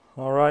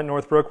All right,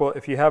 Northbrook. Well,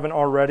 if you haven't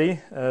already,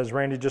 as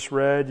Randy just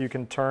read, you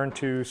can turn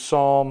to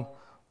Psalm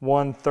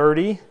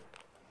 130.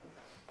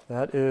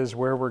 That is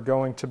where we're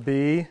going to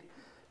be.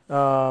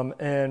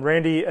 And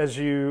Randy, as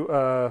you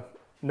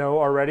know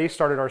already,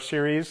 started our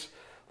series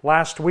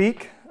last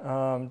week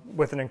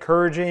with an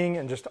encouraging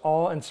and just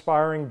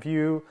awe-inspiring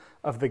view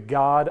of the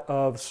God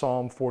of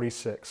Psalm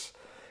 46.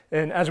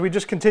 And as we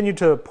just continue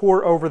to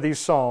pore over these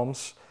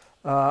Psalms,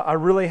 I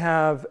really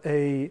have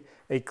a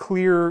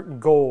clear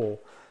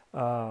goal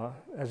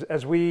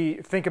as we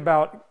think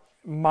about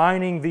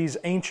mining these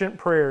ancient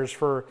prayers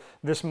for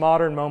this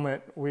modern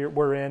moment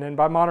we're in. And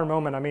by modern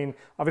moment, I mean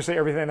obviously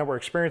everything that we're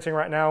experiencing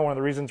right now, one of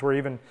the reasons we're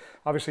even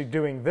obviously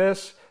doing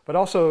this, but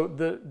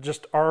also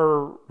just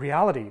our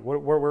reality,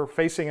 what we're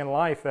facing in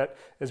life that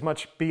is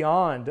much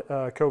beyond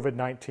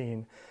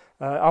COVID-19.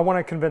 I want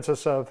to convince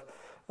us of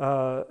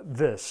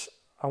this.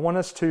 I want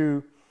us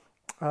to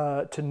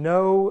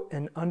know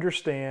and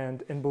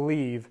understand and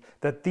believe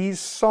that these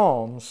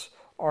Psalms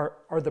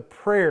are the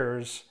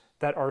prayers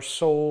that our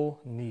soul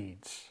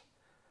needs.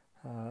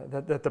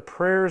 That the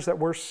prayers that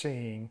we're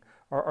seeing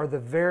are the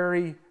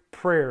very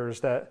prayers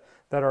that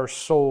our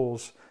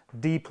souls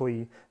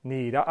deeply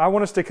need. I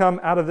want us to come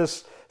out of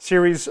this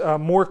series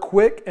more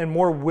quick and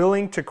more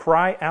willing to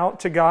cry out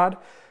to God,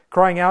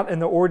 crying out in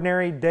the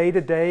ordinary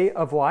day-to-day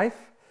of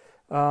life,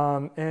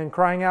 and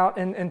crying out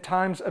in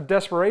times of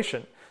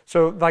desperation.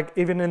 So like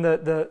even in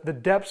the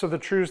depths of the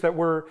truths that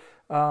we're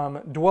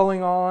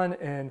dwelling on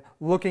and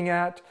looking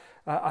at,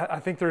 I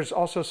think there's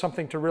also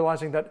something to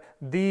realizing that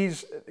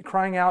these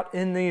crying out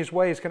in these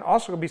ways can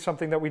also be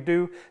something that we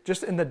do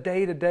just in the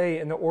day-to-day,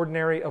 in the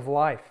ordinary of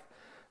life.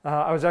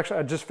 I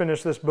just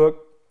finished this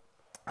book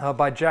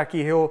by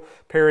Jackie Hill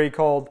Perry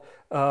called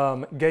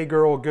Gay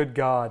Girl, Good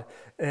God.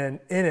 And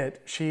in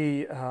it,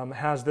 she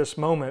has this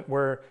moment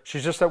where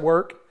she's just at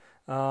work.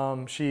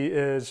 She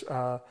is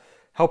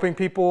helping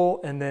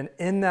people, and then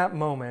in that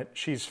moment,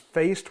 she's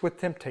faced with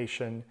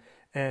temptation.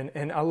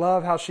 And I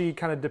love how she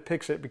kind of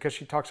depicts it, because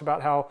she talks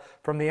about how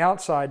from the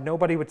outside,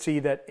 nobody would see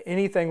that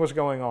anything was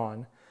going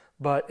on.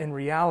 But in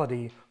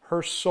reality,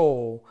 her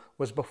soul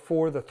was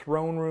before the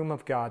throne room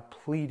of God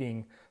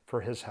pleading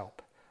for His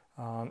help.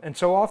 And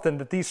so often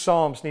that these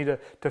Psalms need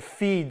to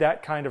feed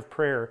that kind of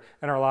prayer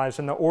in our lives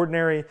in the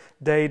ordinary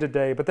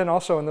day-to-day, but then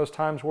also in those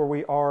times where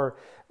we are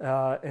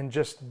in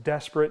just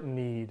desperate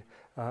need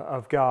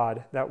of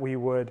God, that we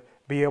would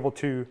be able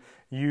to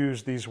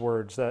use these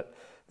words, that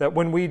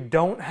when we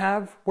don't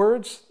have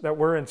words, that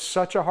we're in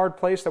such a hard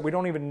place that we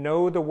don't even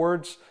know the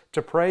words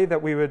to pray,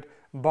 that we would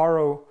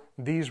borrow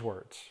these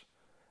words.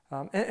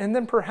 And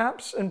then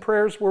perhaps in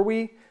prayers where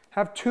we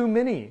have too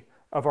many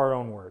of our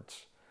own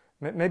words,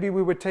 maybe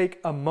we would take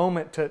a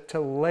moment to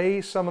lay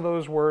some of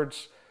those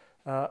words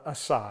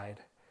aside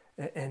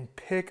and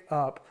pick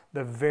up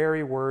the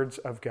very words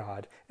of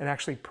God and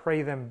actually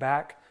pray them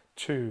back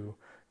to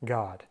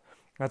God.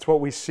 That's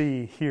what we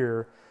see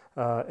here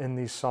in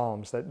these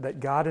Psalms, that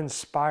God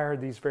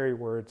inspired these very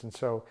words. And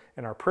so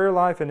in our prayer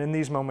life and in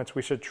these moments,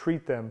 we should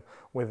treat them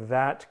with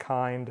that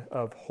kind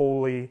of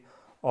holy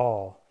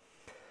awe.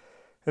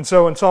 And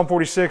so in Psalm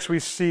 46, we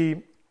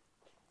see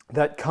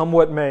that come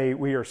what may,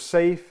 we are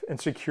safe and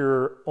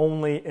secure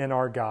only in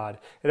our God.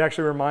 It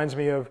actually reminds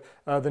me of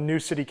the New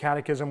City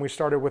Catechism we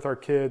started with our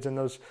kids, and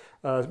those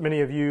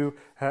many of you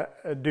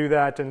do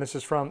that, and this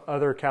is from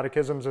other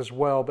catechisms as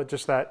well, but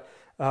just that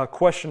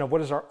question of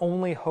what is our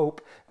only hope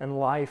in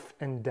life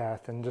and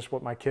death. And just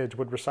what my kids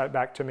would recite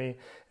back to me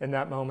in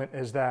that moment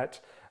is that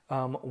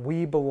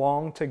we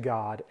belong to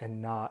God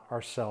and not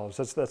ourselves.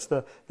 That's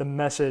the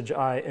message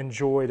I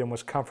enjoyed and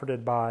was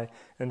comforted by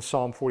in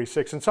Psalm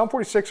 46. And Psalm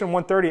 46 and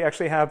 130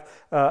 actually have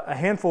a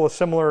handful of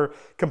similar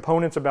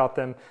components about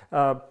them,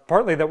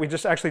 partly that we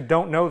just actually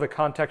don't know the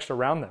context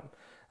around them.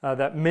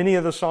 That many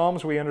of the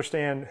Psalms, we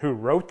understand who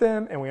wrote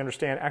them, and we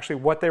understand actually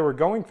what they were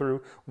going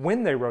through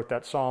when they wrote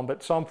that Psalm.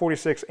 But Psalm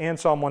 46 and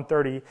Psalm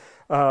 130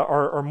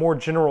 are more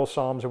general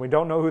Psalms, and we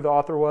don't know who the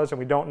author was, and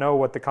we don't know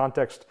what the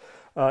context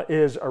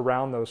is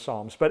around those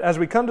Psalms. But as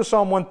we come to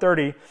Psalm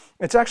 130,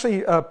 it's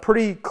actually a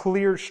pretty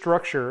clear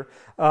structure.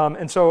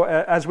 And so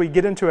as we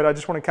get into it, I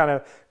just want to kind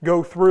of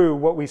go through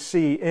what we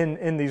see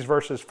in these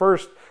verses.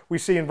 First, we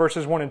see in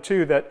verses 1 and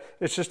 2 that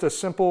it's just a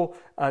simple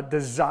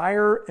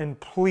desire and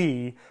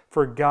plea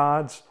for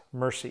God's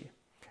mercy.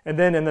 And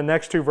then in the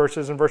next two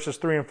verses, in verses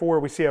 3 and 4,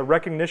 we see a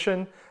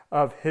recognition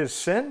of His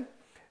sin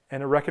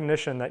and a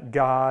recognition that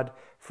God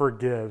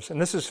forgives.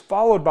 And this is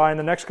followed by, in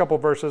the next couple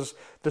of verses,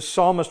 the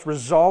psalmist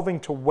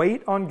resolving to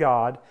wait on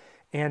God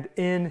and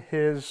in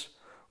His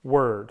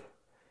Word.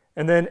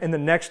 And then in the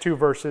next two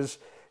verses,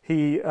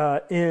 he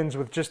ends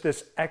with just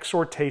this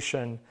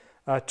exhortation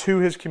to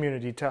his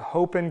community to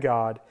hope in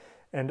God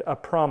and a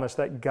promise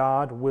that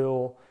God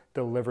will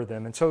deliver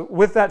them. And so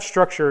with that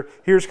structure,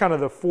 here's kind of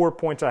the 4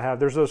 points I have.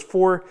 There's those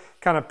 4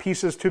 kind of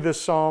pieces to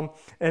this psalm.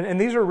 And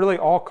these are really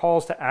all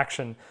calls to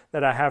action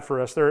that I have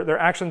for us. They're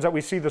actions that we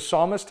see the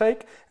psalmist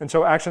take. And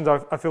so actions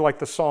I feel like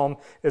the psalm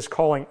is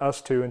calling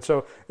us to. And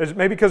so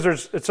maybe because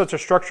it's such a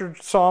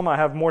structured psalm, I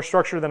have more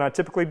structure than I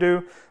typically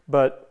do,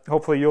 but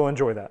hopefully you'll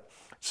enjoy that.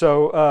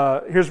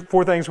 So here's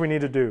 4 things we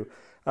need to do.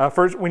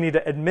 First, we need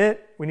to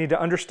admit, we need to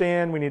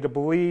understand, we need to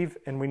believe,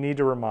 and we need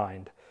to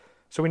remind.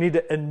 So we need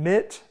to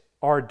admit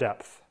our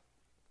depth.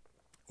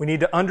 We need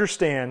to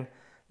understand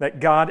that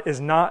God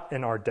is not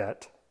in our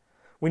debt.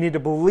 We need to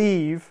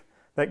believe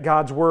that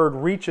God's word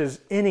reaches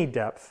any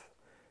depth.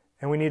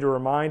 And we need to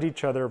remind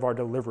each other of our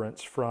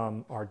deliverance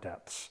from our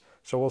depths.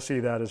 So we'll see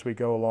that as we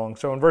go along.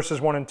 So in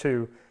verses 1 and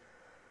 2,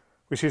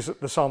 we see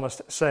the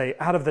psalmist say,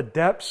 "Out of the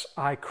depths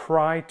I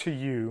cry to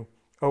you,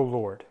 O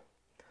Lord.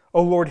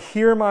 O Lord,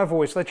 hear my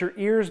voice. Let your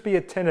ears be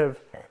attentive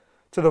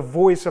to the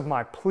voice of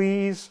my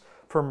pleas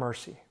for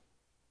mercy."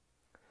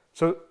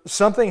 So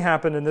something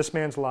happened in this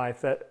man's life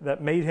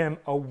that made him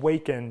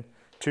awaken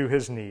to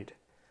his need.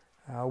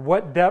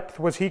 What depth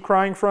was he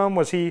crying from?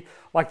 Was he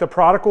like the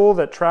prodigal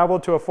that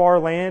traveled to a far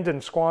land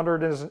and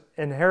squandered his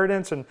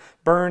inheritance and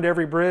burned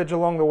every bridge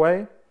along the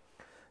way?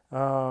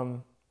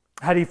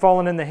 Had he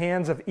fallen in the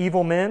hands of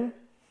evil men?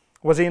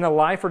 Was he in a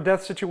life or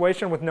death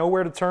situation with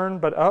nowhere to turn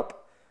but up?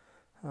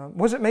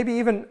 Was it maybe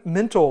even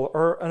mental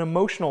or an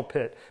emotional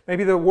pit?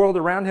 Maybe the world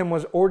around him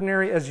was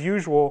ordinary as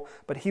usual,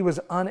 but he was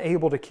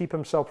unable to keep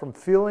himself from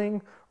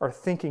feeling or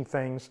thinking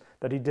things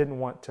that he didn't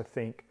want to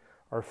think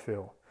or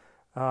feel.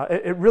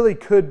 It really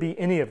could be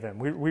any of them.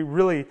 We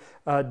really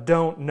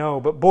don't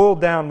know. But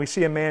boiled down, we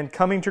see a man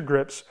coming to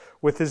grips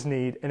with his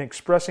need and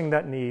expressing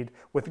that need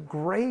with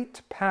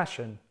great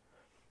passion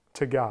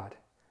to God.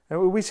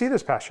 And we see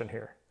this passion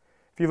here.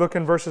 If you look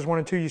in verses 1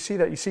 and 2, you see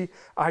that. You see,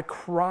 "I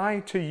cry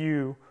to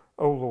you,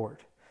 O Lord."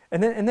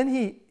 And then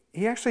he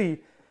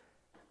actually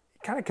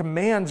kind of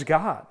commands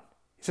God.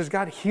 He says,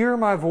 "God, hear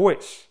my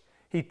voice."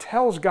 He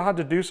tells God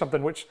to do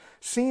something which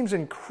seems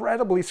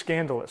incredibly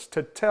scandalous,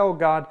 to tell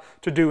God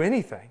to do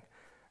anything.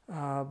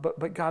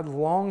 But God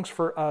longs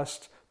for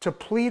us to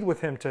plead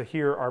with him to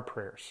hear our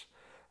prayers.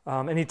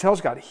 And he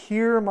tells God,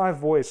 "Hear my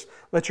voice.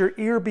 Let your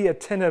ear be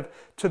attentive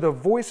to the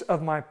voice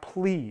of my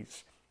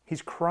pleas."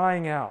 He's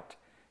crying out.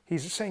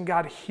 He's saying,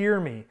 "God, hear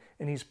me."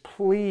 And he's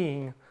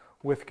pleading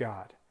with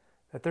God.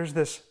 That there's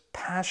this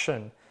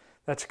passion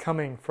that's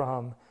coming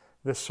from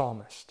this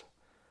psalmist.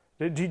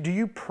 Do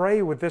you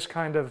pray with this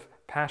kind of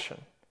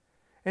passion?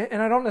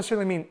 And I don't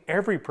necessarily mean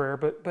every prayer,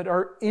 but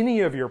are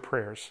any of your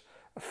prayers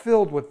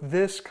filled with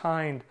this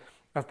kind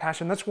of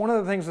passion? That's one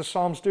of the things the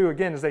Psalms do,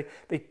 again, is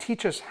they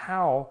teach us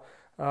how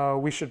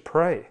we should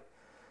pray.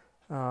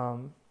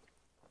 And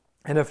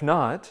if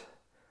not,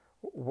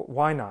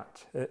 why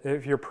not?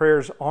 If your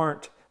prayers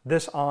aren't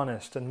this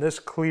honest and this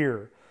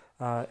clear,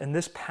 and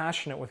this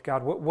passionate with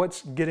God,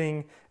 what's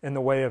getting in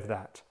the way of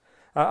that?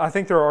 I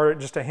think there are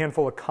just a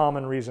handful of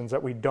common reasons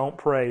that we don't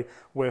pray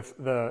with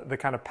the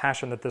kind of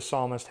passion that this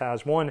psalmist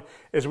has. One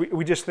is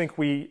we just think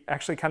we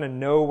actually kind of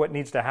know what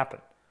needs to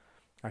happen.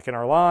 Like in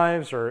our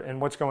lives or in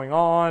what's going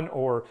on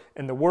or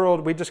in the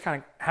world, we just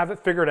kind of have it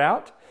figured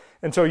out.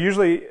 And so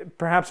usually,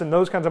 perhaps in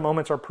those kinds of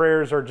moments, our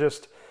prayers are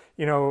just,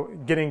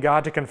 getting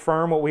God to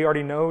confirm what we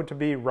already know to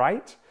be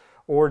right,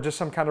 or just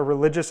some kind of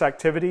religious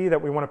activity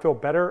that we want to feel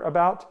better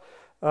about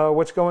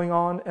what's going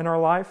on in our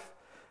life.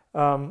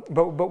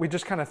 But we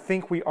just kind of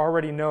think we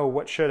already know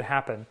what should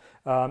happen.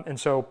 And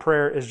so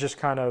prayer is just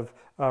kind of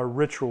a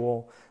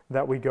ritual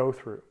that we go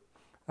through.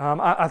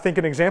 I think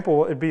an example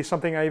would be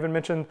something I even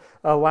mentioned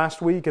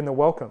last week in the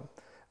welcome.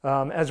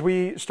 As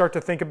we start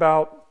to think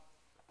about,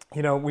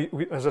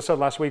 we as I said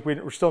last week,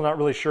 we're still not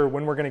really sure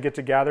when we're going to get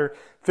to gather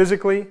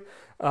physically.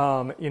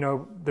 Could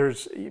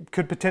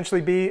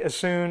potentially be as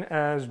soon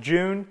as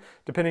June,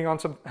 depending on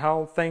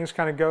how things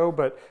kind of go.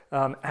 But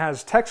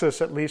as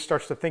Texas at least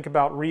starts to think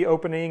about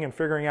reopening and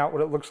figuring out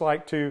what it looks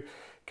like to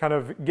kind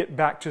of get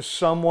back to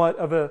somewhat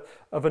of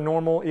a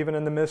normal, even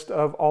in the midst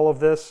of all of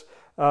this,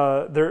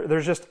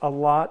 there's just a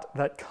lot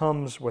that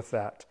comes with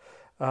that.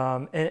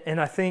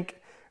 And I think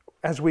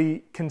as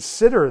we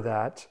consider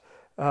that,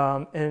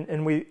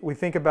 and we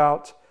think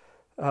about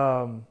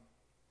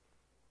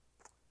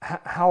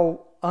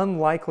how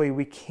unlikely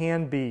we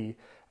can be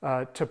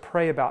to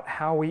pray about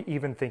how we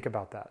even think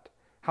about that.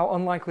 How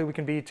unlikely we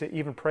can be to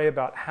even pray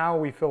about how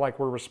we feel like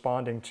we're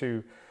responding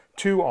to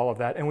all of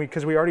that. And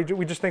because we already do,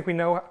 we just think we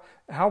know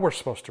how we're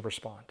supposed to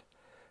respond.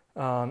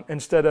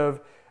 Instead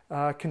of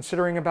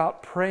considering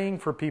about praying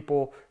for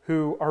people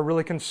who are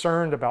really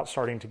concerned about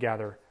starting to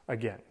gather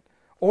again.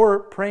 Or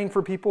praying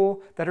for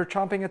people that are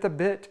chomping at the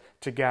bit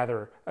to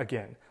gather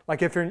again.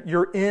 Like if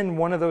you're in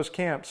one of those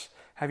camps,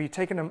 have you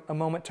taken a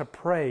moment to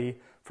pray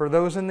for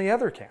those in the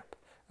other camp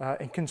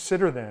and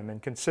consider them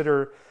and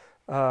consider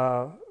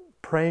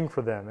praying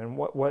for them and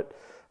what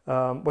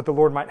the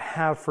Lord might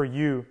have for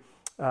you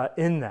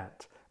in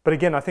that? But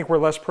again, I think we're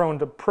less prone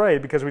to pray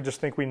because we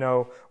just think we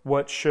know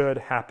what should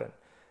happen.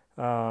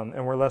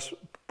 And we're less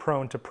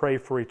prone to pray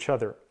for each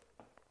other.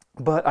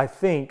 But I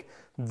think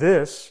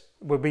this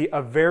would be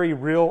a very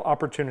real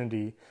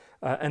opportunity,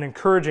 an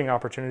encouraging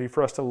opportunity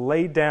for us to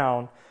lay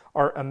down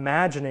our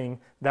imagining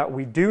that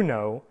we do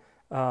know,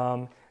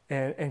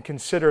 and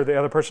consider the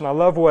other person. I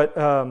love what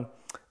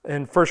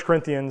in 1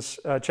 Corinthians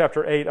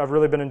chapter 8, I've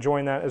really been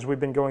enjoying that as we've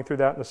been going through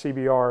that in the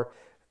CBR.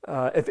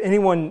 If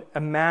anyone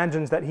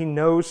imagines that he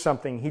knows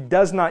something, he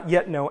does not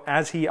yet know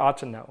as he ought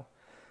to know.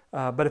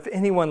 But if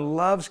anyone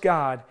loves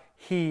God,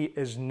 he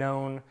is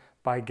known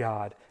by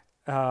God.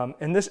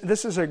 And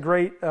this is a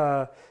great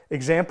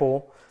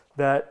example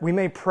that we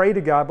may pray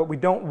to God, but we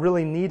don't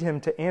really need Him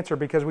to answer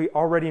because we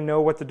already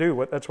know what to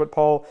do. That's what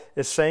Paul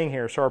is saying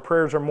here. So our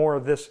prayers are more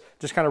of this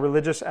just kind of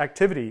religious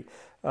activity.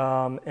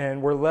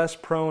 And we're less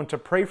prone to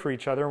pray for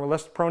each other, and we're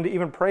less prone to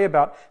even pray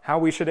about how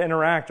we should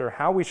interact or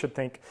how we should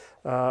think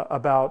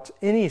about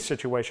any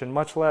situation,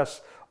 much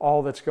less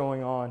all that's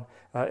going on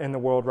in the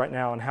world right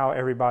now and how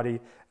everybody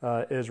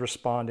is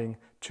responding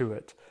to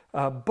it.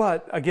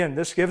 But again,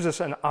 this gives us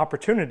an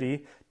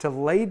opportunity to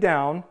lay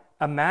down,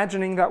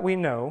 imagining that we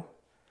know,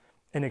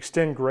 and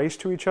extend grace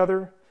to each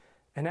other,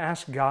 and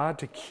ask God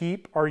to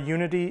keep our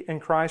unity in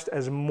Christ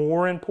as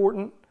more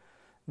important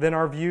than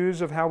our views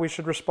of how we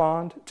should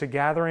respond to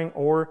gathering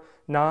or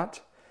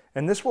not.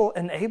 And this will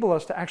enable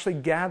us to actually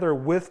gather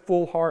with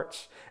full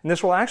hearts. And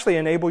this will actually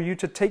enable you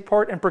to take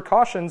part in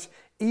precautions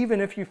even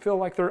if you feel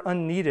like they're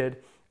unneeded,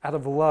 out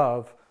of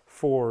love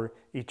for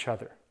each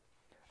other.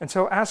 And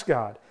so ask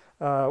God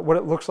what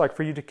it looks like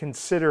for you to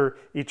consider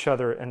each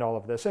other in all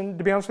of this. And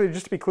to be honest with you,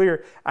 just to be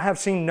clear, I have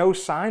seen no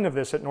sign of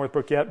this at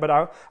Northbrook yet, but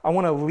I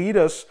want to lead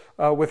us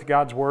with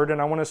God's Word,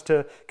 and I want us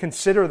to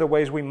consider the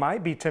ways we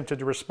might be tempted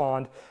to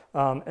respond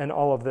in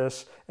all of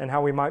this, and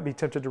how we might be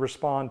tempted to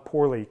respond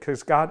poorly.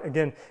 Because God,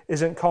 again,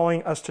 isn't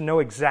calling us to know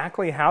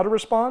exactly how to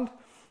respond,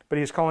 but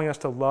He's calling us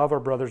to love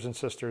our brothers and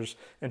sisters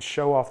and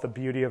show off the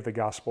beauty of the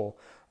gospel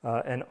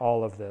in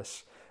all of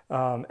this.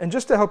 And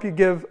just to help you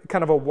give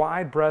kind of a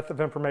wide breadth of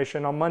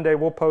information, on Monday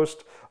we'll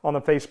post on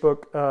the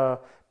Facebook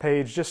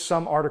page just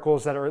some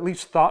articles that are at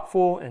least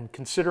thoughtful and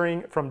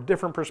considering from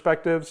different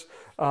perspectives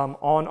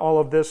on all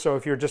of this. So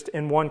if you're just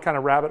in one kind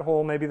of rabbit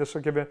hole, maybe this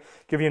will give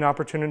you an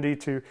opportunity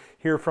to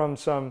hear from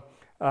some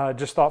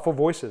just thoughtful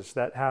voices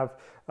that have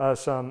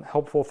some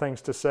helpful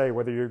things to say,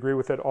 whether you agree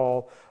with it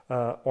all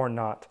or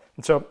not.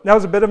 And so that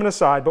was a bit of an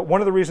aside, but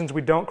one of the reasons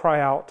we don't cry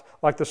out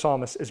like the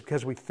psalmist is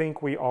because we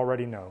think we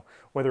already know,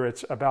 whether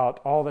it's about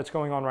all that's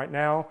going on right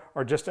now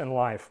or just in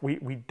life.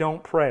 We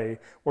don't pray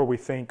where we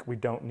think we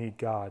don't need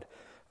God.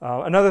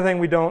 Another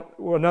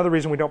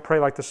reason we don't pray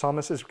like the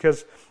psalmist is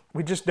because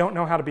we just don't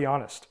know how to be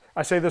honest.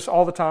 I say this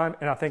all the time,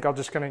 and I think I'll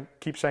just kind of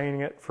keep saying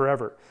it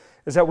forever,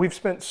 is that we've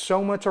spent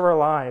so much of our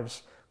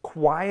lives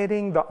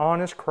quieting the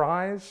honest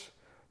cries,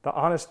 the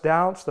honest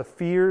doubts, the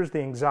fears, the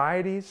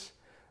anxieties,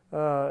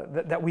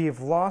 that we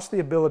have lost the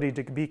ability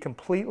to be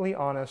completely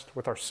honest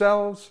with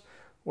ourselves,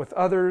 with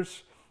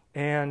others,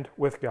 and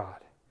with God.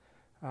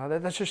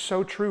 That's just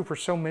so true for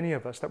so many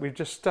of us, that we've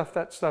just stuffed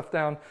that stuff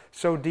down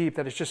so deep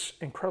that it's just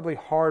incredibly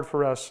hard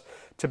for us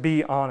to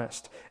be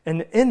honest.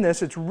 And in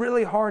this, it's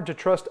really hard to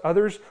trust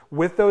others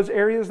with those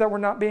areas that we're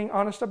not being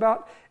honest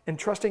about. And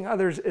trusting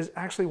others is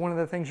actually one of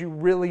the things you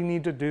really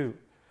need to do,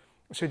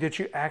 so that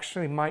you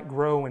actually might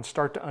grow and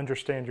start to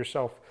understand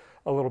yourself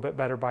a little bit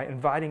better by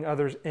inviting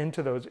others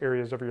into those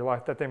areas of your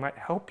life that they might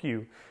help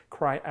you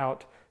cry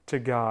out to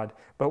God.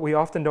 But we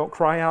often don't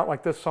cry out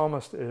like this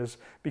psalmist is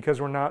because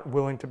we're not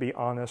willing to be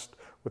honest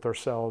with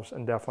ourselves,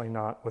 and definitely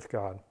not with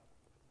God.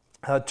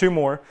 Two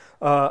more.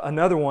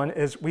 Another one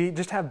is we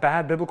just have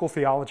bad biblical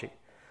theology.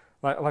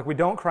 Like we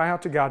don't cry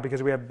out to God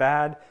because we have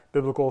bad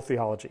biblical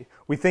theology.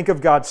 We think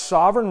of God's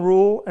sovereign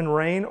rule and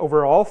reign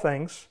over all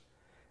things,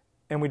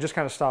 and we just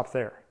kind of stop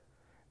there.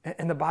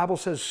 And the Bible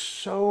says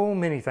so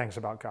many things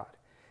about God.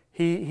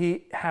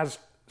 He has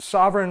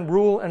sovereign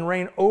rule and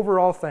reign over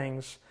all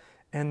things,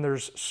 and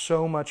there's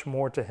so much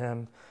more to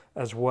Him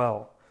as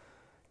well.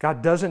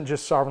 God doesn't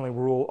just sovereignly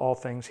rule all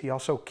things. He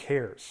also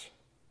cares.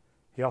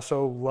 He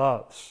also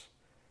loves.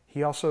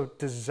 He also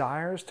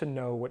desires to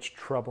know what's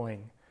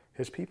troubling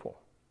His people.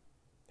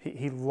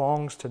 He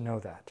longs to know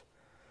that.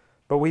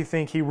 But we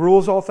think He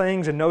rules all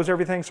things and knows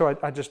everything, so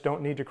I just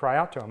don't need to cry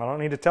out to Him. I don't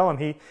need to tell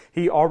Him.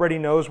 He already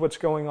knows what's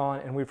going on,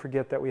 and we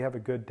forget that we have a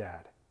good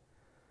dad.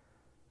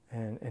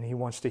 And He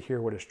wants to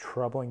hear what is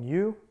troubling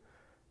you,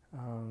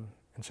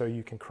 and so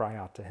you can cry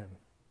out to Him.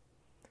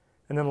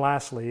 And then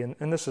lastly,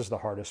 and this is the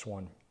hardest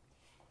one,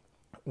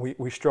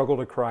 we struggle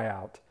to cry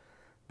out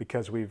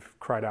because we've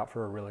cried out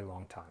for a really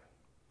long time.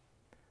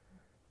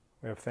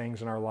 We have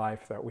things in our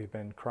life that we've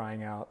been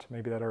crying out,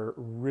 maybe that are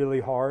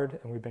really hard,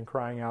 and we've been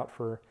crying out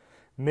for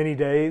many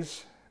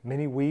days,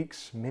 many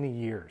weeks, many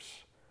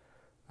years,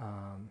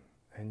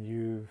 and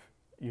you've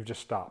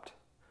just stopped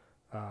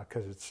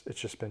because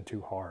it's just been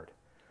too hard.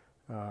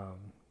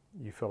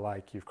 You feel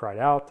like you've cried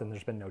out and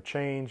there's been no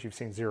change. You've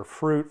seen zero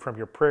fruit from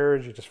your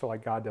prayers. You just feel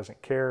like God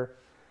doesn't care.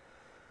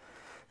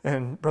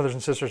 And brothers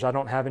and sisters, I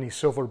don't have any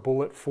silver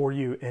bullet for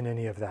you in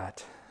any of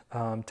that.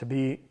 To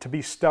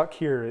be stuck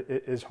here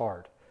is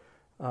hard.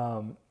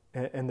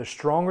 And the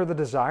stronger the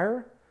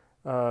desire,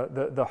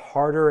 the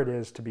harder it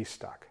is to be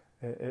stuck.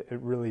 It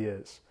really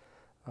is.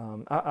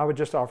 I would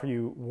just offer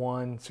you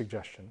one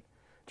suggestion.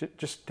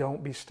 Just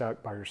don't be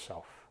stuck by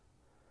yourself.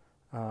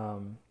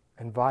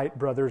 Invite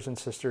brothers and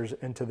sisters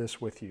into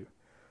this with you.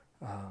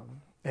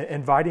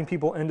 Inviting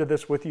people into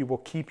this with you will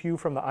keep you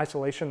from the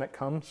isolation that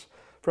comes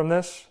from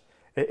this.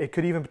 It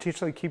could even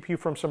potentially keep you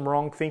from some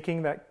wrong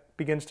thinking that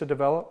begins to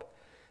develop.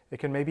 It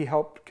can maybe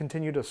help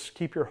continue to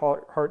keep your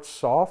heart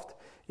soft,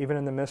 even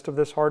in the midst of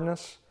this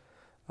hardness.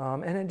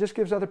 And it just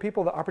gives other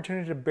people the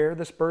opportunity to bear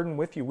this burden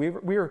with you.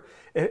 We are,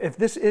 if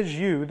this is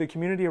you, the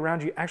community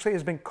around you actually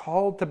has been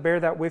called to bear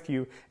that with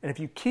you. And if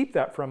you keep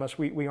that from us,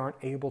 we aren't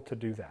able to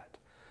do that.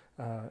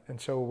 And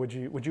so would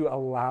you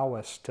allow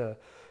us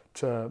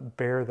to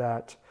bear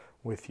that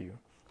with you?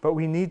 But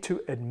we need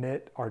to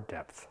admit our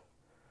depth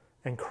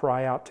and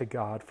cry out to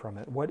God from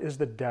it. What is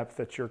the depth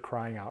that you're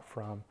crying out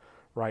from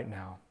right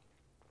now?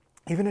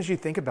 Even as you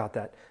think about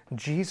that,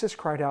 Jesus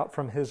cried out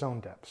from his own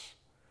depths.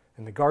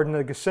 In the Garden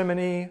of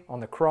Gethsemane,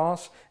 on the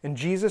cross, and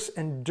Jesus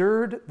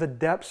endured the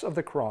depths of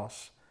the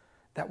cross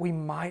that we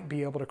might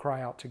be able to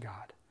cry out to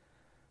God.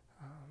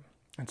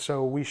 And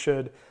so we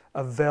should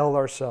avail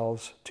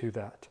ourselves to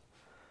that.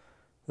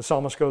 The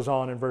psalmist goes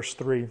on in verse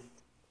 3.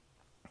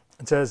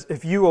 It says,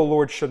 "If you, O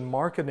Lord, should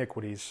mark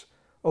iniquities,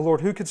 O Lord,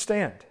 who could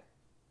stand?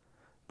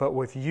 But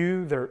with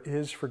you there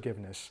is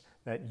forgiveness,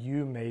 that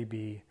you may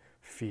be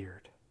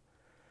feared."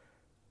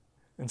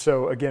 And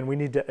so, again, we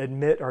need to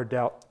admit our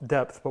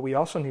depth, but we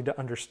also need to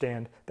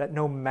understand that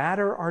no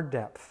matter our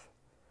depth,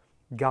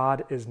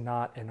 God is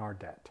not in our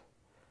debt.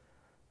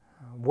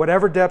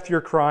 Whatever depth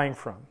you're crying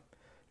from,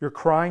 you're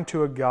crying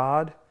to a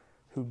God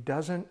who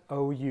doesn't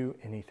owe you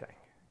anything.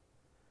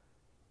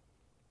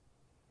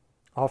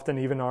 Often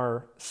even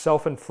our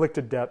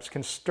self-inflicted depths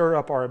can stir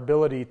up our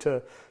ability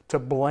to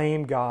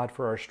blame God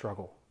for our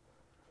struggle.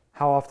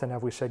 How often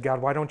have we said, "God,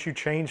 why don't you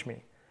change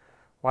me?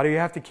 Why do you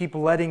have to keep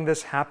letting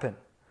this happen?"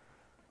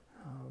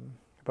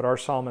 But our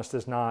psalmist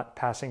is not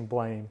passing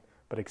blame,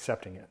 but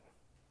accepting it.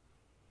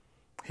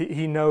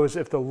 He knows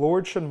if the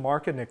Lord should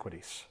mark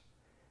iniquities,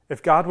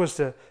 if God was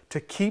to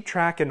keep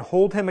track and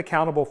hold him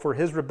accountable for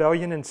his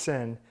rebellion and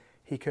sin,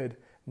 he could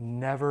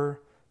never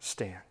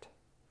stand.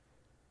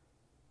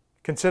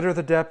 Consider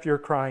the depth you're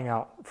crying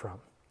out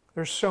from.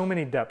 There's so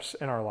many depths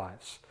in our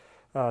lives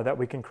that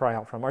we can cry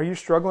out from. Are you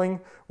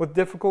struggling with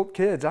difficult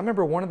kids? I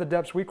remember one of the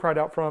depths we cried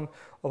out from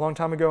a long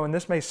time ago, and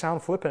this may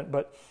sound flippant,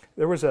 but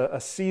there was a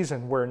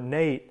season where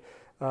Nate,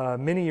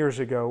 many years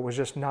ago, was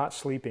just not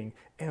sleeping,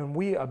 and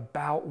we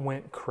about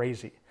went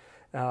crazy.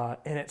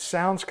 And it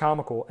sounds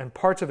comical, and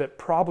parts of it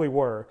probably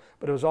were,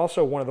 but it was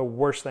also one of the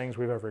worst things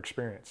we've ever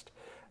experienced.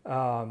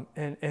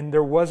 And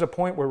there was a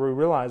point where we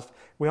realized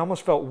we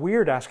almost felt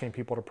weird asking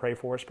people to pray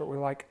for us, but we're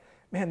like,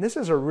 man, this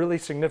is a really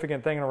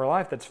significant thing in our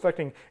life that's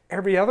affecting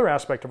every other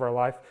aspect of our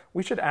life.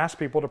 We should ask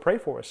people to pray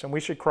for us, and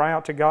we should cry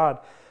out to God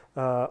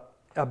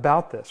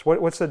about this.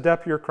 What's the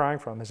depth you're crying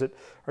from?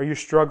 Are you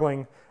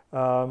struggling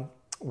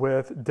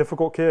with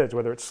difficult kids,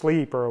 whether it's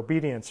sleep or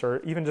obedience or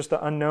even just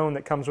the unknown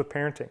that comes with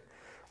parenting?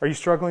 Are you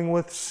struggling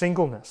with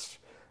singleness?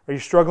 Are you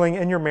struggling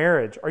in your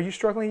marriage? Are you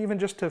struggling even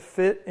just to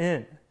fit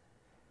in?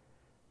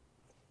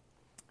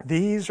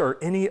 These or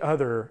any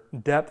other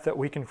depth that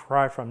we can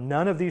cry from,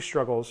 none of these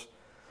struggles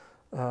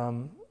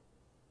in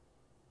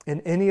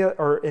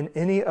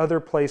any other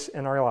place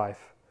in our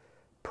life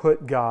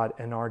put God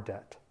in our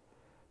debt.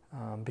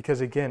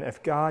 Because again,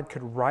 if God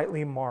could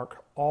rightly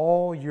mark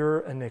all your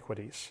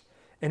iniquities,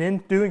 and in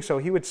doing so,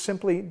 he would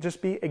simply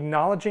just be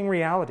acknowledging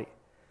reality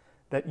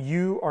that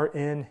you are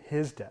in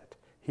his debt.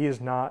 He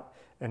is not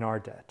in our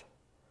debt.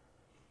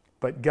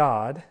 But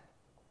God,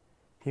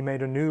 he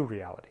made a new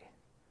reality.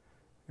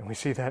 And we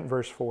see that in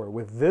verse 4.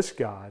 With this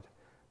God,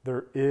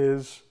 there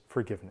is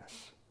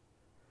forgiveness.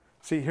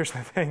 See, here's the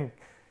thing.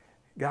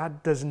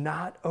 God does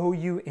not owe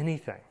you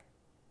anything.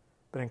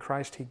 But in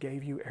Christ, he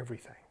gave you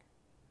everything.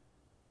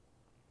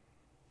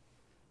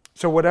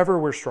 So whatever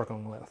we're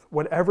struggling with,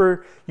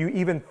 whatever you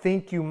even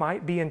think you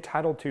might be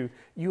entitled to,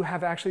 you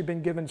have actually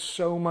been given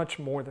so much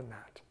more than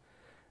that.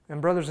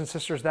 And brothers and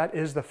sisters, that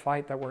is the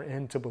fight that we're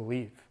in to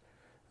believe.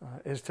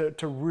 Is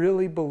to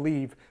really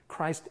believe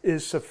Christ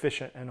is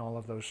sufficient in all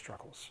of those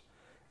struggles.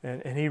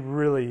 And he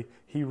really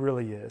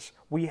is.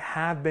 We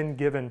have been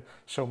given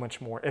so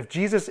much more. If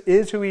Jesus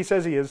is who he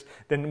says he is,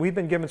 then we've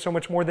been given so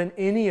much more than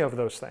any of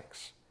those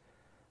things.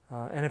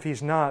 And if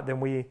he's not, then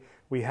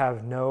we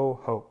have no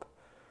hope.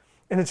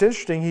 And it's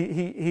interesting,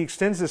 he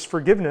extends this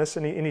forgiveness,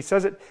 and he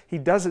says it, he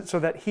does it so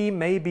that he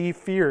may be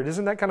feared.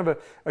 Isn't that kind of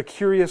a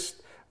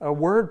curious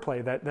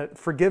wordplay, that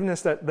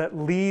forgiveness that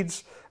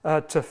leads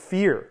to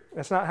fear?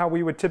 That's not how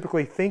we would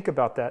typically think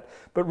about that.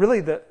 But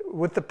really,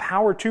 with the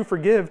power to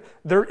forgive,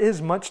 there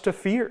is much to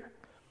fear.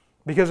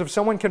 Because if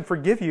someone can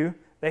forgive you,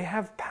 they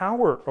have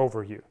power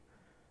over you.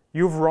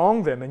 You've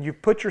wronged them, and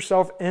you've put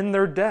yourself in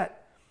their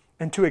debt.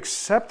 And to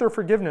accept their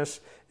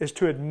forgiveness is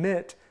to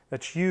admit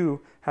that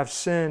you have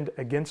sinned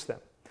against them.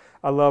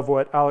 I love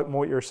what Alec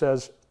Moyer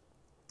says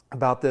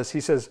about this. He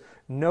says,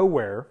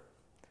 nowhere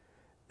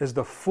is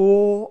the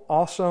full,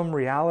 awesome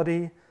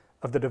reality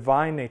of the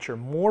divine nature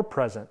more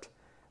present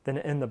than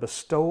in the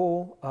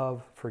bestowal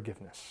of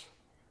forgiveness.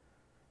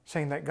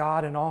 Saying that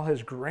God in all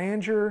His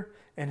grandeur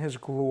and His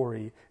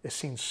glory is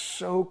seen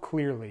so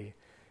clearly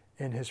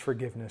in His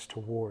forgiveness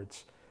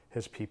towards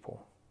His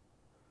people.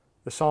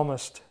 The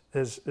psalmist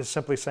is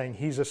simply saying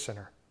he's a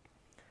sinner.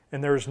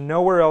 And there is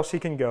nowhere else he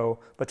can go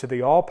but to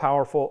the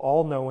all-powerful,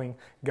 all-knowing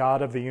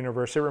God of the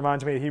universe. It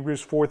reminds me of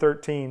Hebrews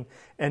 4:13,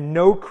 and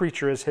no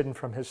creature is hidden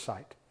from His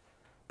sight,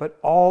 but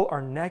all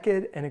are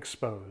naked and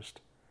exposed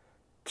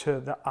to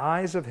the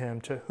eyes of Him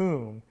to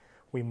whom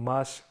we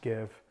must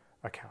give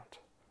account.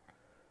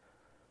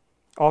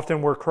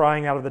 Often we're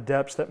crying out of the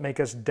depths that make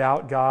us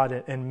doubt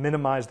God and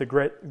minimize the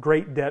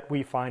great debt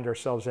we find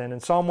ourselves in.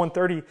 And Psalm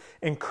 130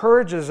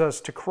 encourages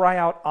us to cry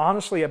out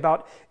honestly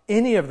about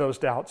any of those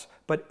doubts,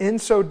 but in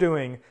so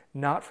doing,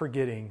 not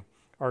forgetting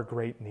our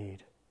great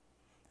need.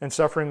 In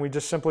suffering, we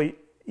just simply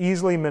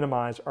easily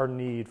minimize our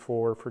need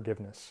for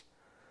forgiveness.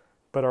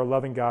 But our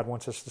loving God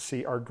wants us to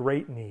see our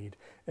great need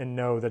and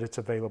know that it's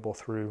available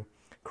through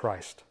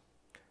Christ.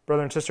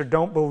 Brother and sister,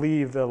 don't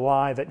believe the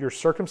lie that your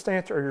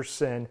circumstance or your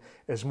sin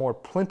is more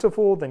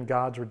plentiful than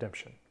God's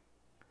redemption.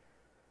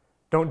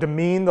 Don't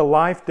demean the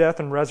life, death,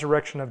 and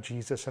resurrection of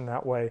Jesus in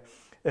that way.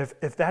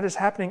 If that is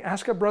happening,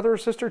 ask a brother or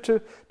sister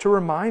to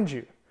remind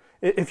you.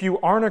 If you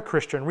aren't a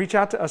Christian, reach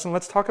out to us and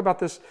let's talk about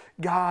this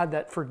God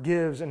that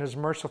forgives and is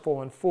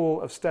merciful and full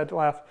of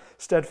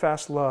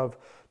steadfast love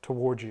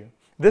towards you.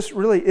 This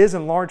really is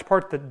in large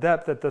part the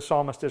depth that the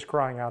psalmist is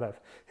crying out of,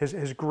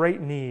 his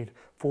great need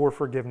for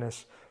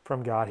forgiveness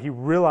from God. He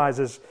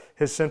realizes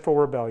his sinful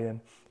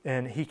rebellion,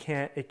 and it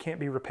can't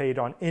be repaid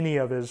on any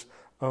of his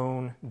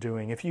own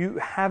doing. If you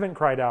haven't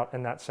cried out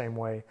in that same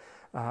way,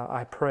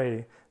 I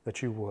pray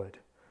that you would.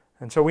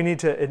 And so we need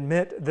to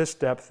admit this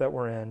depth that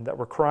we're in, that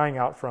we're crying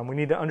out from. We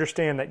need to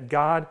understand that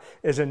God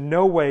is in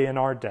no way in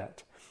our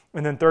debt.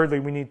 And then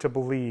thirdly, we need to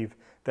believe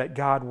that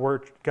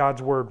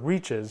God's word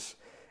reaches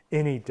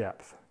any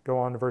depth. Go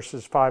on to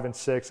verses 5 and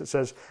 6. It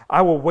says,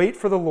 I will wait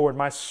for the Lord.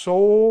 My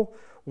soul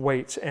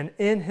waits, and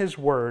in His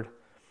word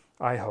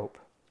I hope.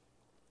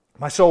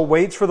 My soul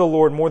waits for the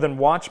Lord more than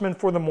watchmen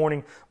for the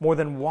morning, more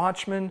than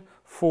watchmen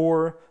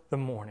for the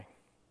morning.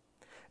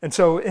 And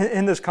so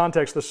in this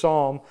context, the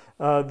psalm,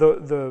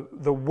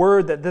 the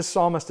word that this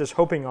psalmist is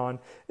hoping on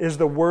is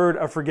the word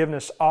of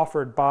forgiveness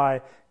offered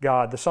by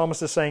God. The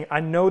psalmist is saying, I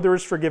know there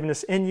is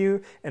forgiveness in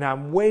you, and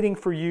I'm waiting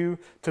for you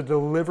to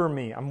deliver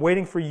me. I'm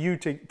waiting for you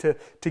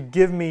to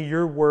give me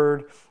your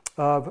word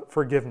of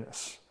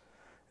forgiveness.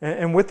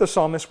 And with the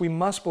psalmist, we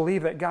must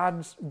believe that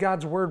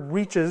God's word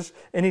reaches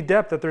any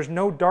depth, that there's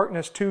no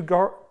darkness too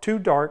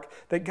dark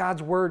that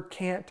God's word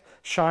can't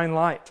shine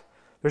light.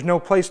 There's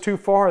no place too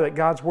far that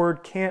God's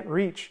word can't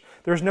reach.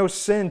 There's no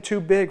sin too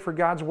big for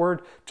God's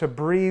word to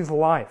breathe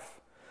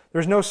life.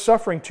 There's no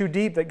suffering too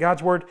deep that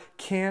God's word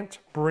can't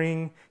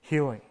bring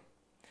healing.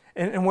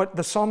 And what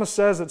the psalmist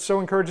says that's so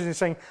encouraging, he's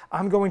saying,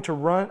 I'm not going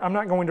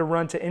to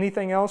run to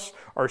anything else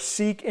or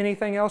seek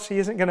anything else. He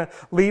isn't going to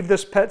leave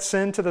this pet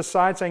sin to the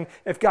side saying,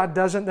 if God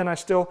doesn't, then I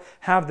still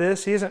have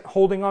this. He isn't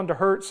holding on to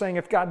hurt saying,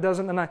 if God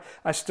doesn't, then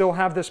I still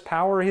have this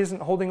power. He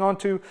isn't holding on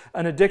to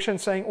an addiction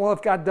saying, well,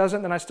 if God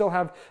doesn't, then I still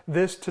have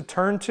this to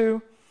turn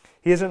to.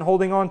 He isn't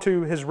holding on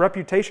to his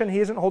reputation. He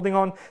isn't holding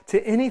on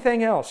to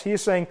anything else. He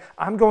is saying,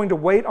 I'm going to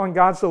wait on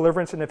God's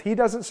deliverance, and if He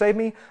doesn't save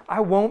me, I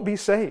won't be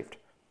saved.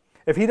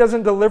 If He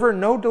doesn't deliver,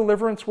 no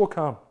deliverance will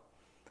come.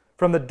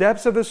 From the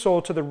depths of his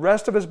soul to the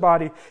rest of his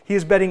body, he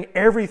is betting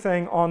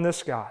everything on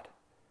this God.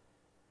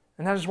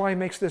 And that is why he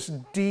makes this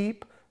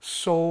deep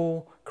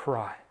soul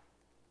cry.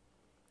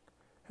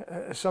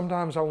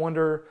 Sometimes I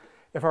wonder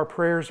if our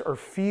prayers are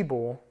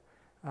feeble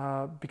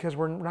because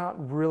we're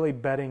not really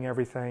betting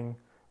everything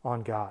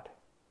on God.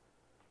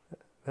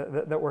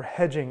 That we're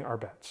hedging our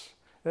bets.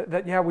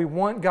 That we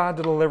want God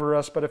to deliver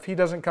us, but if He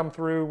doesn't come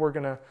through, we're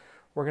going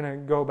to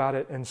go about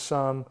it in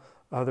some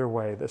other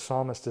way. The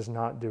psalmist is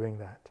not doing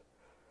that.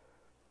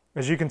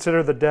 As you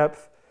consider the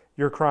depth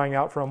you're crying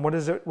out from, what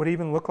does it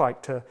even look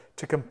like to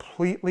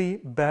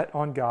completely bet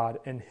on God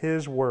and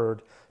His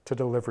word to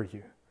deliver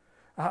you?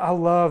 I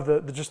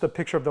love just the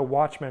picture of the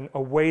watchman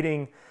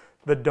awaiting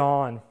the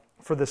dawn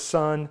for the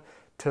sun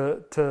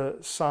to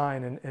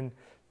shine and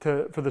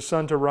for the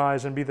sun to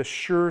rise and be the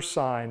sure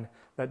sign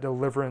that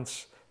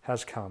deliverance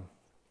has come.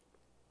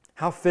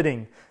 How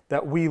fitting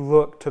that we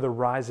look to the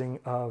rising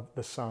of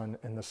the sun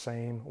in the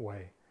same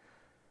way.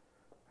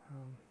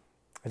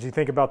 As you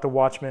think about the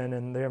watchmen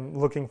and them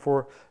looking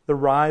for the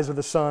rise of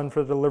the sun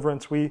for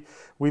deliverance, we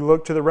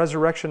look to the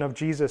resurrection of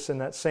Jesus in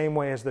that same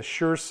way as the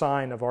sure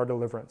sign of our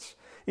deliverance.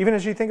 Even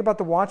as you think about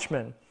the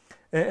watchmen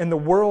and the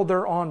world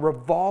they're on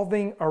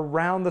revolving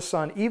around the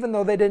sun, even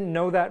though they didn't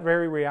know that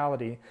very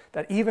reality,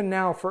 that even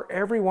now for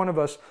every one of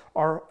us,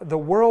 the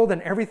world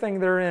and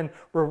everything they're in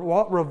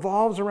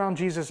revolves around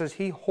Jesus as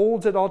He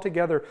holds it all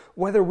together,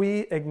 whether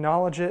we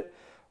acknowledge it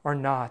or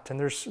not. And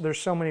there's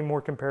so many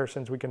more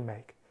comparisons we can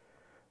make.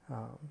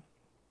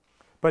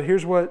 But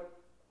here's what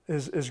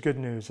is good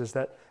news, is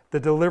that the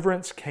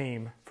deliverance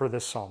came for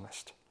this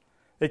psalmist.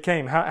 It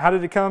came. How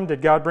did it come?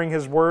 Did God bring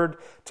His word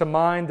to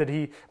mind? Did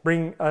He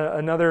bring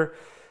another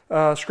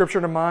scripture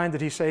to mind?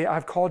 Did He say,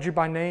 I've called you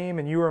by name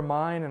and you are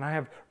mine and I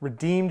have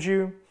redeemed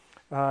you?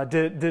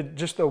 Did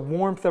just the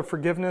warmth of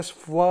forgiveness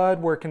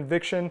flood where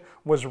conviction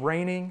was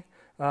reigning?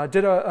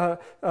 Did a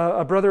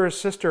brother or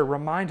sister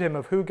remind him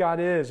of who God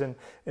is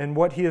and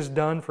what He has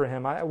done for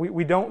him?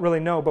 We don't really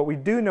know, but we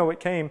do know it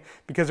came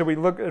because if we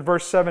look at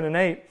verse 7 and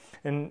 8,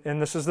 and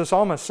this is the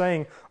psalmist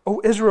saying,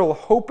 O Israel,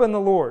 hope in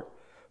the Lord,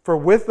 for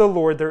with the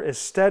Lord there is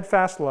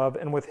steadfast love,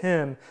 and with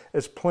Him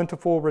is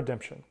plentiful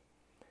redemption.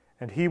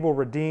 And He will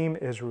redeem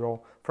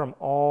Israel from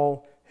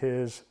all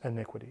his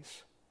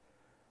iniquities.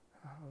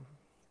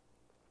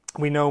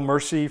 We know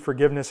mercy,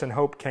 forgiveness, and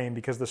hope came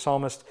because the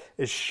psalmist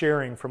is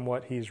sharing from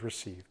what he's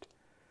received.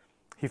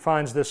 He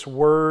finds this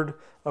word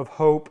of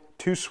hope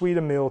too sweet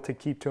a meal to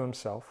keep to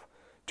himself,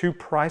 too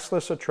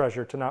priceless a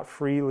treasure to not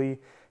freely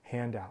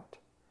hand out.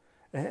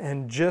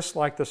 And just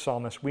like the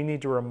psalmist, we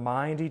need to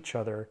remind each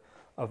other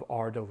of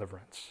our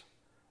deliverance,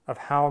 of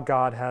how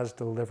God has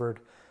delivered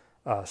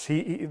us.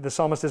 The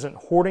psalmist isn't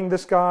hoarding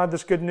this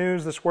good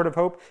news, this word of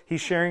hope.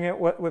 He's sharing it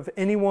with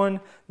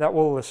anyone that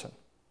will listen.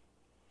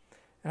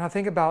 And I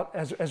think about,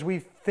 as we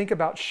think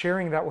about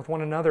sharing that with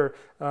one another,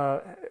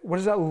 what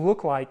does that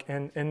look like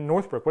in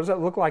Northbrook? What does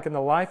that look like in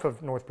the life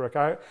of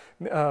Northbrook?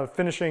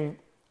 Finishing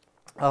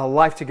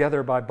Life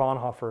Together by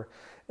Bonhoeffer,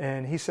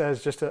 and he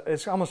says,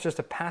 it's almost just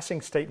a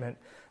passing statement,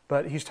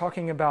 but he's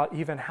talking about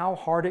even how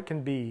hard it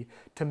can be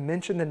to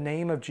mention the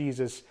name of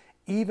Jesus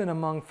even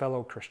among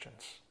fellow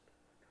Christians.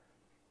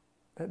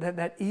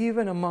 That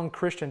even among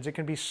Christians, it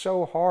can be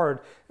so hard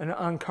and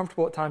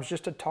uncomfortable at times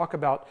just to talk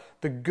about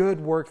the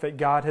good work that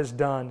God has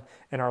done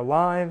in our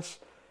lives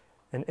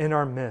and in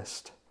our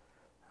midst.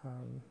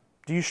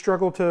 Do you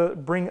struggle to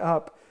bring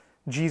up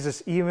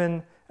Jesus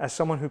even as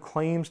someone who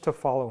claims to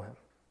follow Him?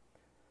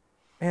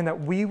 And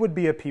that we would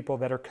be a people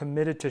that are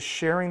committed to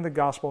sharing the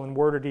gospel in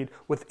word or deed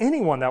with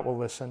anyone that will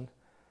listen.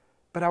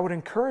 But I would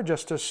encourage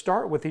us to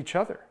start with each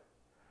other.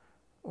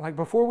 Like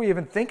before we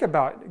even think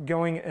about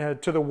going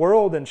to the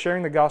world and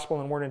sharing the gospel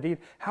in word and deed,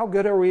 how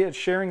good are we at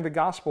sharing the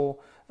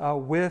gospel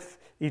with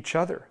each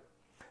other?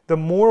 The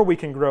more we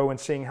can grow in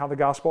seeing how the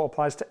gospel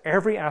applies to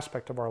every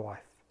aspect of our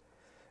life.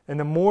 And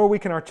the more we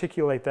can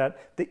articulate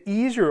that, the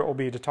easier it will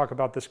be to talk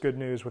about this good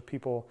news with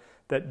people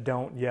that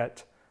don't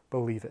yet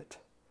believe it.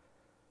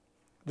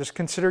 Just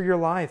consider your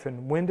life,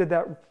 and when did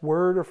that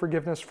word of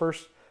forgiveness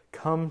first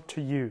come to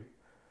you?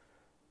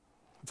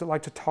 What's it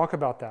like to talk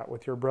about that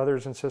with your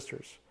brothers and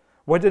sisters?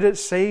 What did it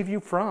save you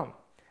from?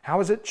 How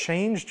has it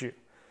changed you?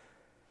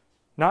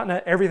 Not in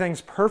a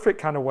everything's perfect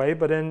kind of way,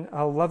 but in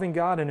loving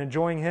God and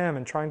enjoying Him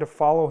and trying to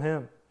follow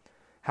Him.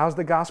 How's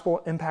the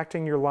gospel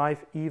impacting your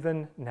life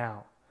even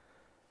now?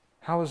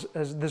 How is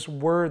this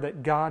word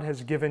that God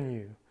has given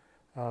you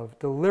of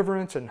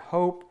deliverance and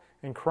hope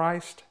in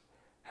Christ,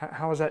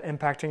 how is that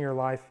impacting your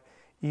life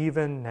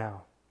even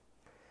now?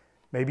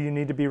 Maybe you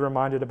need to be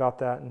reminded about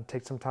that and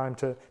take some time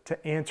to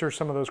answer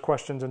some of those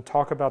questions and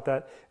talk about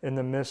that in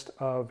the midst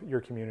of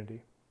your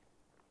community.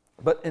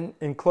 But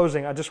in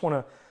closing, I just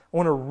want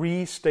to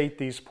restate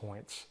these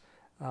points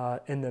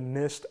in the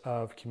midst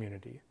of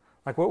community.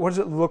 Like what does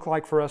it look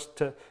like for us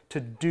to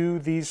do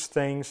these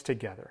things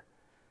together?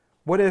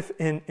 What if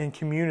in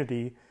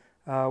community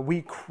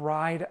we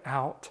cried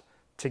out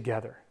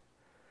together?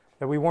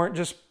 That we weren't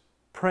just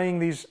praying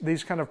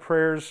these kind of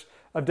prayers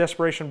of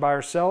desperation by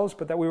ourselves,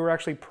 but that we were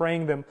actually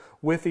praying them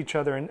with each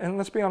other. And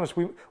let's be honest,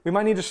 we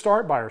might need to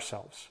start by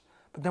ourselves.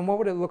 But then what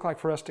would it look like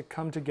for us to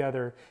come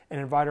together and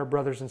invite our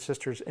brothers and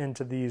sisters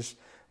into these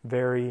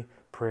very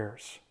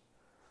prayers?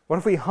 What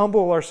if we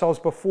humble ourselves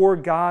before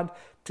God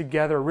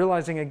together,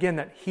 realizing again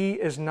that He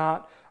is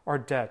not our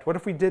debt? What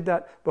if we did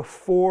that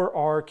before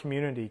our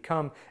community?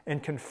 Come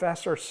and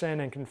confess our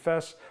sin and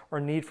confess our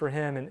need for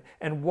Him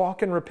and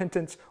walk in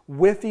repentance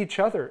with each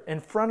other, in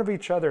front of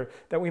each other,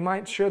 that we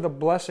might share the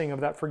blessing of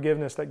that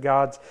forgiveness that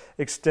God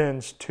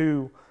extends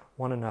to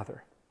one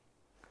another.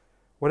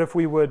 What if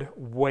we would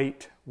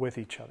wait with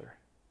each other?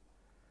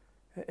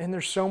 And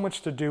there's so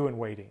much to do in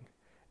waiting.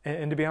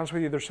 And to be honest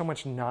with you, there's so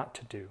much not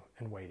to do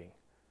in waiting.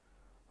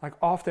 Like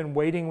often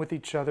waiting with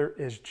each other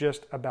is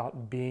just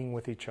about being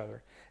with each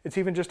other. It's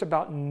even just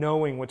about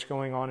knowing what's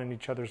going on in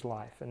each other's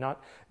life and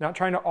not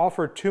trying to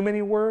offer too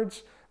many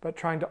words, but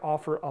trying to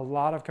offer a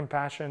lot of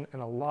compassion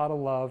and a lot of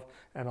love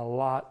and a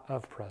lot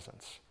of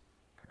presence.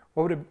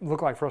 What would it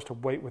look like for us to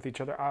wait with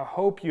each other? I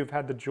hope you've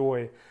had the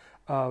joy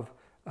of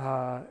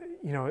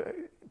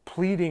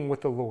pleading with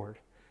the Lord,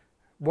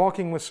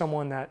 walking with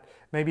someone that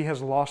maybe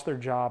has lost their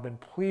job and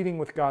pleading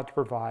with God to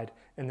provide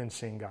and then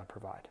seeing God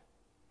provide.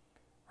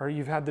 Or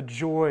you've had the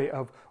joy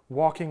of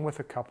walking with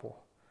a couple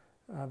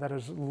that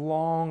has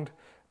longed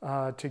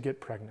to get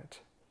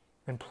pregnant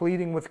and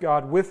pleading with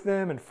God with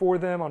them and for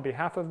them on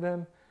behalf of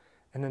them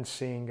and then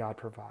seeing God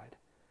provide.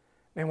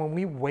 And when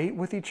we wait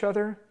with each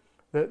other,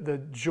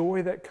 the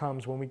joy that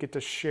comes when we get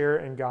to share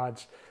in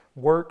God's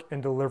work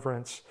and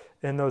deliverance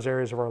in those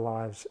areas of our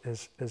lives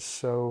is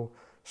so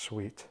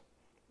sweet.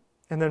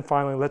 And then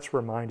finally, let's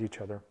remind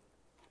each other.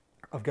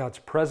 of God's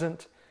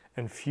present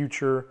and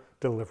future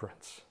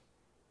deliverance.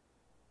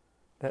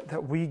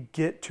 That we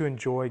get to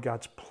enjoy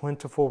God's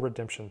plentiful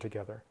redemption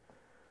together.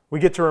 We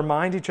get to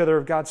remind each other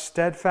of God's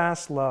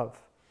steadfast love.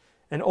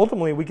 And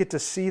ultimately, we get to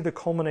see the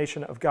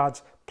culmination of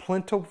God's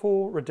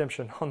plentiful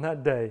redemption on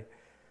that day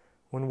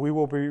when we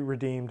will be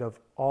redeemed of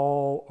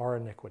all our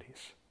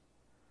iniquities.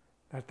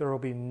 That there will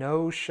be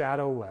no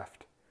shadow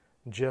left,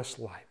 just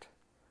light.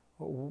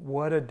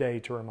 What a day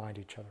to remind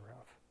each other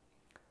of.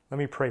 Let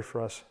me pray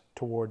for us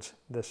towards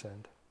this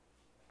end.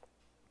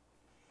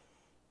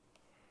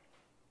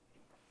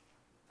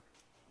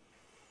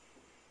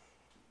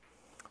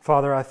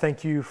 Father, I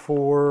thank you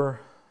for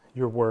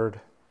your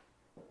word.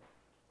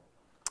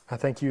 I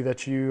thank you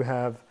that you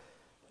have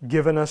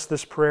given us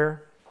this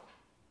prayer,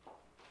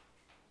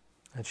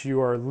 that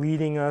you are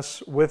leading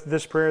us with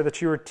this prayer,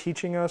 that you are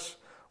teaching us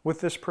with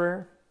this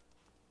prayer,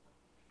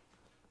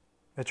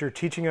 that you're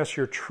teaching us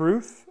your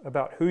truth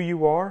about who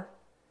you are,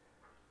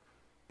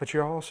 but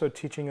you're also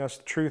teaching us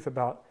the truth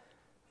about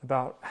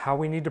how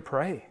we need to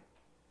pray,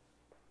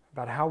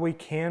 about how we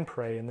can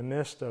pray in the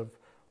midst of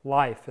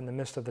life, in the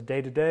midst of the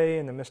day-to-day,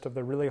 in the midst of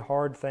the really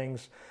hard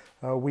things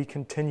we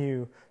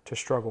continue to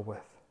struggle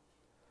with.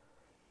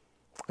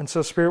 And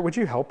so, Spirit, would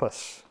you help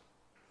us?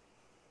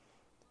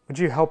 Would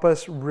you help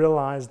us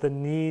realize the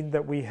need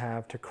that we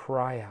have to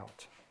cry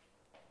out?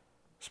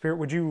 Spirit,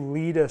 would you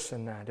lead us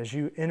in that as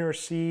you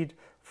intercede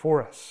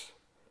for us?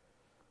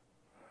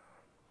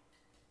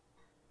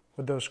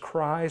 Would those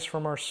cries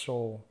from our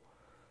soul,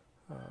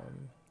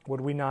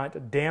 would we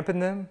not dampen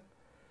them?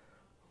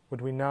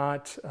 Would we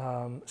not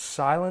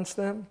silence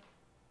them?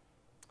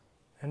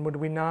 And would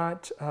we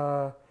not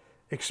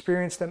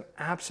experience them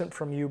absent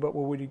from you, but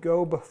would we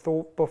go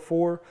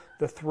before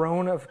the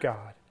throne of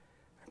God,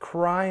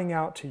 crying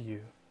out to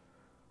you,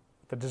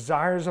 with the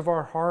desires of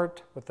our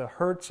heart, with the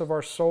hurts of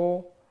our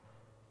soul,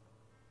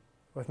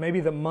 with maybe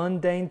the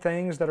mundane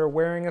things that are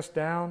wearing us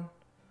down,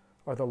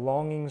 or the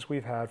longings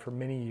we've had for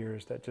many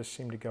years that just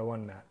seem to go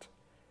unmet.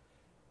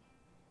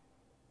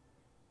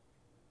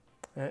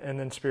 And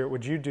then, Spirit,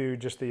 would you do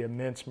just the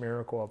immense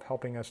miracle of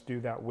helping us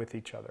do that with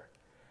each other?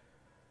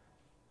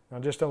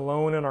 Not just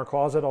alone in our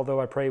closet,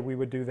 although I pray we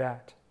would do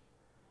that,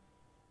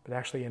 but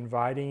actually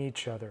inviting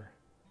each other.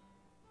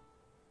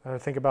 I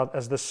think about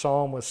as this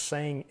psalm was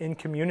sang in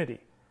community,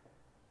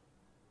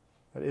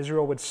 that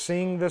Israel would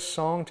sing this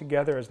song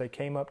together as they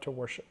came up to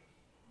worship.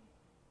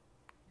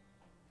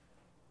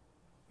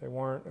 It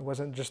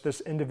wasn't just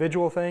this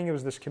individual thing, it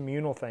was this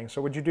communal thing.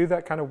 So would you do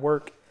that kind of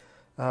work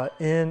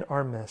in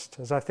our midst?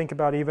 As I think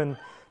about even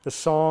the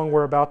song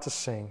we're about to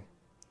sing,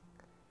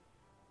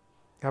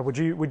 God, would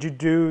you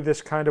do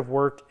this kind of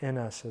work in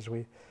us as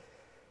we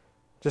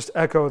just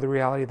echo the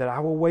reality that I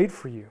will wait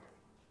for you.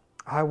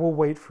 I will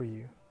wait for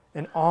you.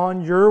 And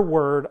on your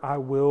word I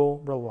will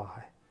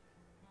rely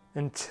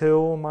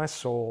until my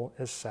soul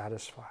is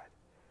satisfied.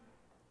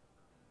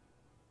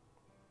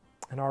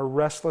 And our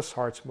restless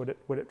hearts, would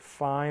it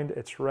find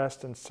its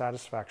rest and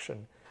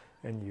satisfaction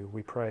in you?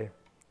 We pray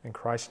in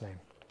Christ's name.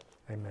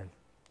 Amen.